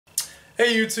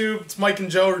Hey YouTube, it's Mike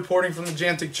and Joe reporting from the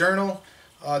Thejanticjournal.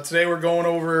 Today we're going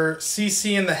over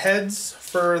CC in the heads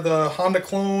for the Honda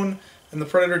Clone and the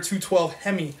Predator 212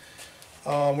 Hemi.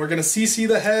 We're going to CC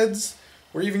the heads.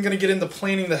 We're even going to get into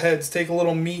planing the heads, take a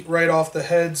little meat right off the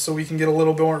head so we can get a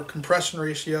little bit more compression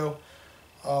ratio.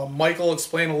 Michael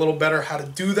explained a little better how to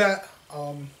do that.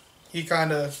 He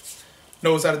kind of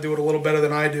knows how to do it a little better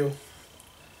than I do.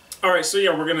 Alright, so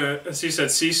yeah, we're going to, as he said,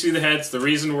 CC the heads. The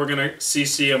reason we're going to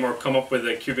CC them or come up with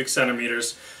the cubic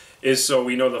centimeters is so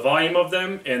we know the volume of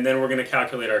them, and then we're going to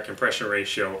calculate our compression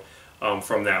ratio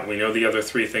from that. We know the other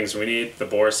three things we need: the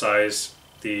bore size,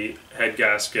 the head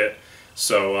gasket.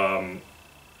 So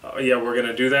yeah, we're going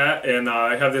to do that. And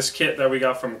I have this kit that we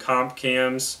got from Comp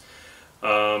Cams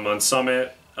on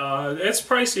Summit. It's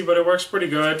pricey, but it works pretty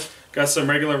good. Got some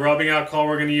regular rubbing alcohol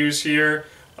we're going to use here.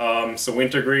 It's a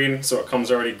wintergreen, so it comes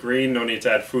already green. No need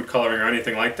to add food coloring or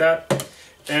anything like that.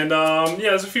 And yeah,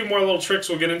 there's a few more little tricks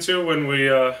we'll get into when we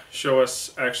show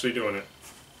us actually doing it.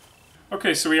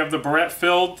 Okay, so we have the barrette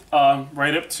filled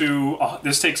right up to,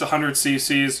 this takes 100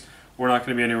 cc's. We're not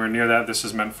going to be anywhere near that. This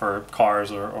is meant for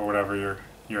cars or whatever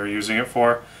you're using it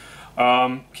for.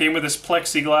 Came with this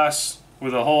plexiglass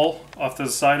with a hole off to the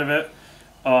side of it.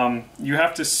 You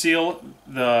have to seal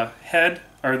the head,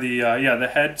 or the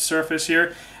head surface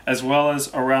here, as well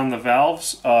as around the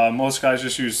valves. Most guys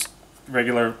just use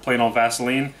regular plain old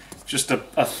Vaseline, just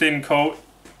a thin coat.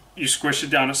 You squish it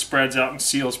down, it spreads out and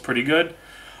seals pretty good.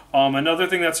 Another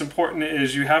thing that's important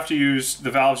is you have to use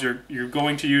the valves you're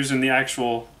going to use in the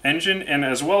actual engine, and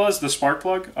as well as the spark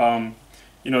plug.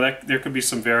 You know, that there could be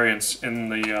some variance in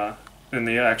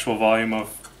the actual volume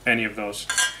of any of those.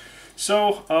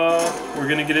 So we're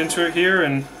gonna get into it here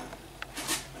and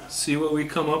see what we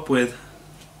come up with.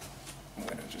 I'm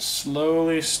gonna just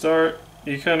slowly start.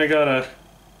 You kind of gotta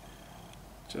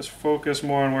just focus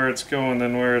more on where it's going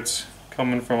than where it's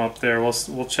coming from up there.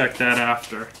 We'll check that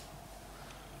after.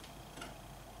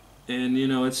 And you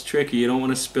know, it's tricky. You don't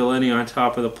want to spill any on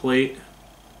top of the plate.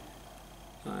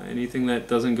 Anything that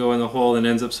doesn't go in the hole and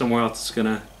ends up somewhere else is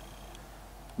gonna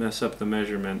mess up the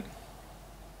measurement.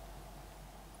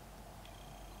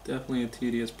 Definitely a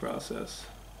tedious process.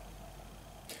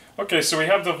 Okay, so we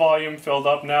have the volume filled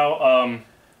up now.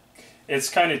 It's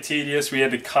kind of tedious. We had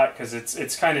to cut because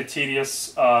it's kind of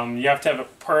tedious. You have to have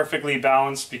it perfectly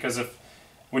balanced, because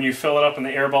when you fill it up and the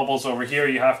air bubbles over here,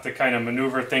 you have to kind of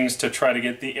maneuver things to try to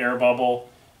get the air bubble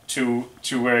to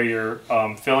where you're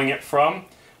filling it from.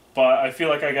 But I feel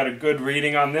like I got a good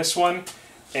reading on this one,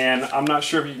 and I'm not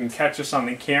sure if you can catch this on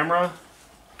the camera,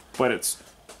 but it's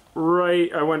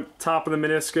right, I went top of the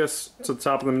meniscus to the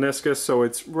top of the meniscus, so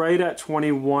it's right at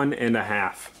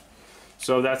 21.5.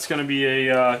 So that's going to be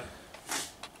a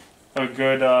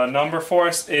good number for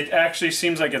us. It actually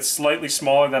seems like it's slightly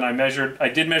smaller than I measured. I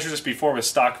did measure this before with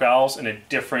stock valves and a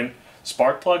different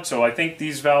spark plug, so I think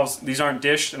these valves, these aren't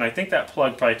dished, and I think that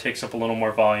plug probably takes up a little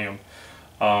more volume.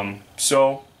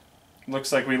 So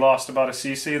looks like we lost about a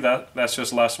cc. That's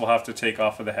just less we'll have to take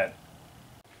off of the head.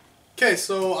 Okay,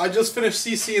 so I just finished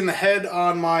CCing the head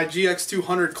on my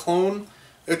GX200 clone.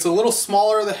 It's a little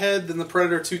smaller of the head than the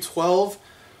Predator 212.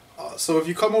 So if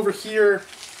you come over here,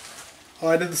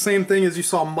 I did the same thing as you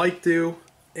saw Mike do,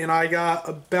 and I got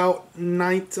about a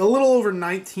little over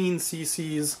 19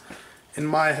 cc's in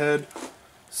my head.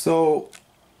 So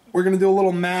we're going to do a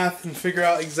little math and figure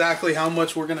out exactly how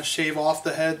much we're going to shave off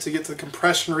the head to get to the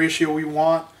compression ratio we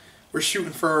want. We're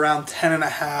shooting for around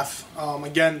 10.5,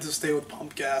 again, to stay with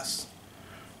pump gas.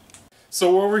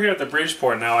 So we're over here at the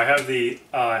Bridgeport now. I have the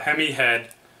Hemi head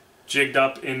jigged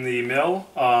up in the mill.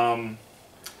 I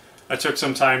took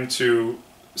some time to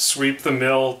sweep the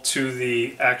mill to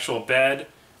the actual bed,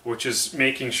 which is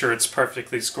making sure it's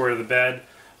perfectly square to the bed.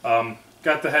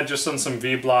 Got the head just on some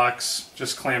V-blocks,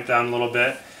 just clamped down a little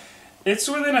bit. It's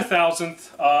within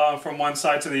 1/1000th from one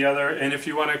side to the other, and if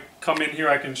you want to come in here,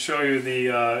 I can show you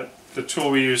the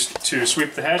tool we used to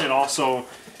sweep the head and also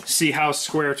see how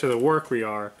square to the work we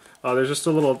are. There's just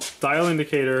a little dial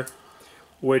indicator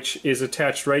which is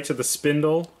attached right to the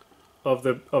spindle of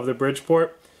the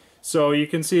Bridgeport. So you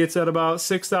can see it's at about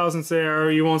 6 thousandths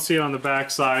there. You won't see it on the back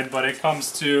side, but it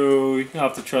comes to, you'll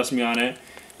have to trust me on it.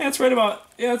 And it's right about,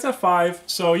 yeah, it's at 5.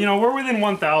 So, you know, we're within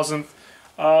 1/1000th,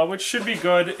 which should be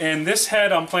good. And this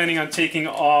head I'm planning on taking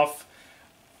off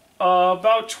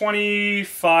about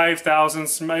 25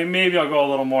 thousandths, maybe I'll go a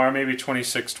little more, maybe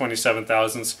 26, 27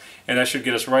 thousandths, and that should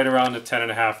get us right around a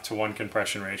 10.5 to 1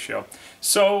 compression ratio.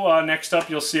 So next up,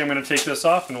 you'll see I'm going to take this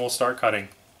off and we'll start cutting.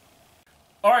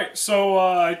 Alright, so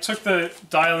I took the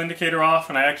dial indicator off,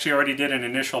 and I actually already did an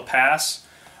initial pass.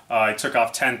 I took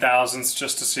off 10 thousandths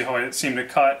just to see how it seemed to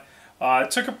cut.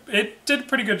 It did a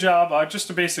pretty good job. Just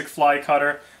a basic fly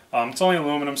cutter. It's only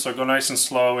aluminum, so it'll go nice and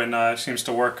slow, and it seems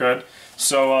to work good.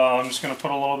 So I'm just going to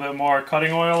put a little bit more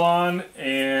cutting oil on,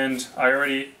 and I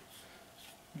already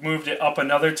moved it up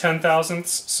another 10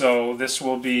 thousandths. So this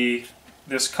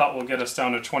cut will get us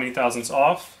down to 20 thousandths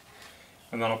off,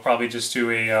 and then I'll probably just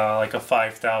do a like a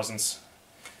 5 thousandths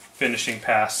finishing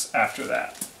pass after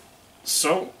that.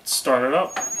 So start it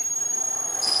up.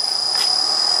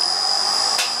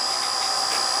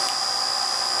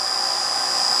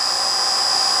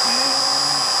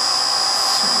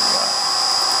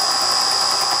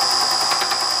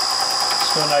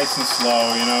 Go nice and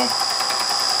slow, you know.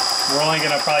 We're only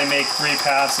gonna probably make 3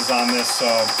 passes on this, so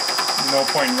no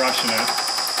point in rushing it.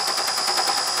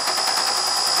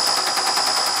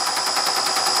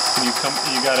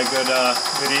 You got a good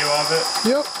video of it?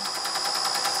 Yep.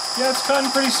 Yeah, it's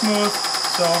cutting pretty smooth,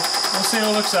 so we'll see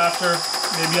how it looks after.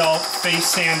 Maybe I'll face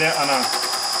sand it on a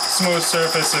smooth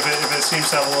surface if it seems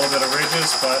to have a little bit of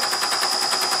ridges, but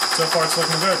so far it's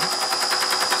looking good.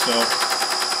 So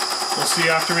we'll see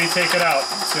after we take it out,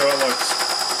 see how it looks.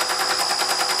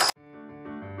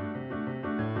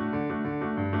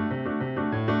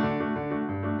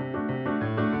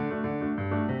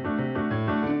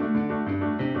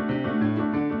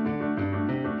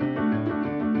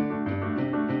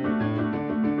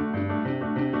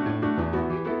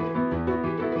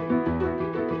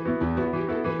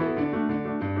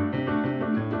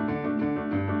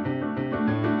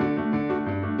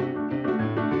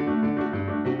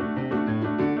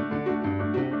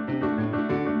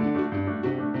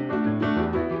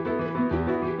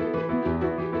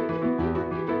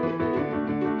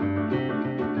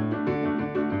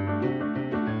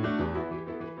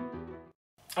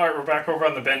 Alright, we're back over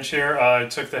on the bench here. I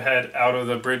took the head out of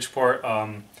the Bridgeport,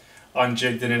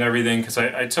 unjigged it and everything, because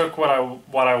I took what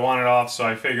I wanted off, so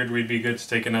I figured we'd be good to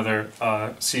take another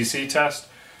CC test.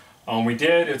 We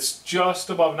did. It's just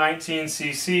above 19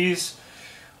 cc's,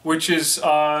 which is,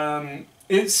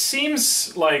 it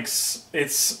seems like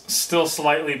it's still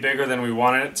slightly bigger than we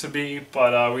wanted it to be,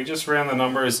 but we just ran the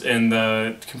numbers and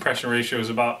the compression ratio is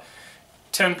about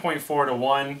 10.4 to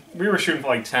 1. We were shooting for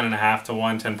like 10.5 to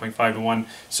 1, 10.5 to 1.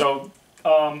 So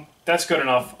that's good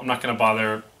enough. I'm not going to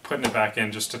bother putting it back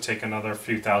in just to take another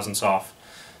few thousandths off.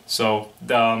 So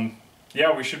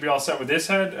yeah, we should be all set with this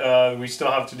head. We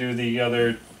still have to do the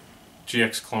other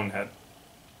GX clone head.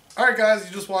 Alright guys,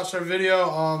 you just watched our video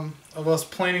of us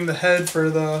planing the head for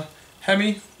the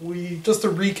hemi. Just to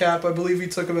recap, I believe we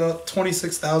took about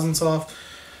 26 thousandths off.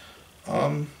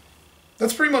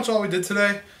 That's pretty much all we did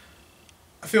today.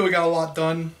 I feel we got a lot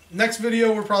done. Next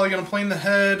video, we're probably going to plane the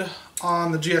head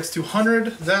on the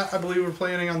GX200. That, I believe, we're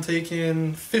planning on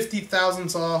taking 50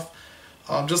 thousandths off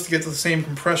just to get to the same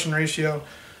compression ratio.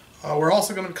 We're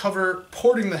also going to cover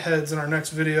porting the heads in our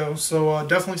next video, so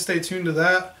definitely stay tuned to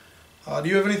that. Do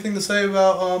you have anything to say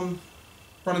about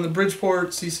running the Bridgeport,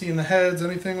 CC in the heads,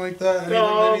 anything like that?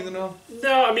 Anything they need to know?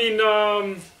 No, I mean,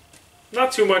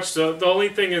 not too much. The only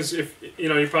thing is, if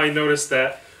you probably noticed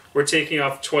that we're taking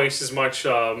off twice as much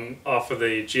off of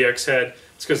the GX head.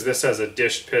 It's because this has a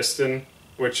dished piston,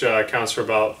 which accounts for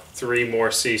about 3 more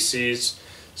cc's.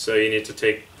 So you need to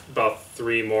take about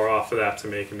 3 more off of that to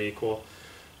make them equal.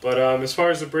 But as far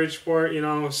as the Bridgeport,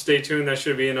 stay tuned. There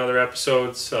should be another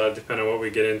episodes, depending on what we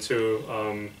get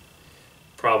into.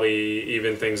 Probably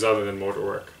even things other than motor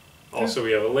work. Also,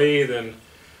 we have a lathe, and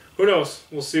who knows?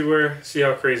 We'll see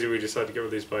how crazy we decide to get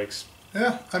with these bikes.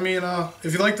 Yeah, I mean,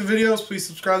 if you like the videos, please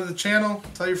subscribe to the channel,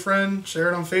 tell your friend, share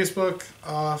it on Facebook.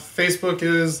 Facebook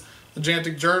is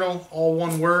Thejanticjournal, all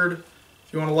one word.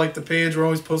 If you want to like the page, we're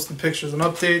always posting pictures and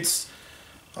updates.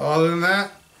 Other than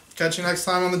that, catch you next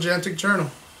time on the Thejanticjournal.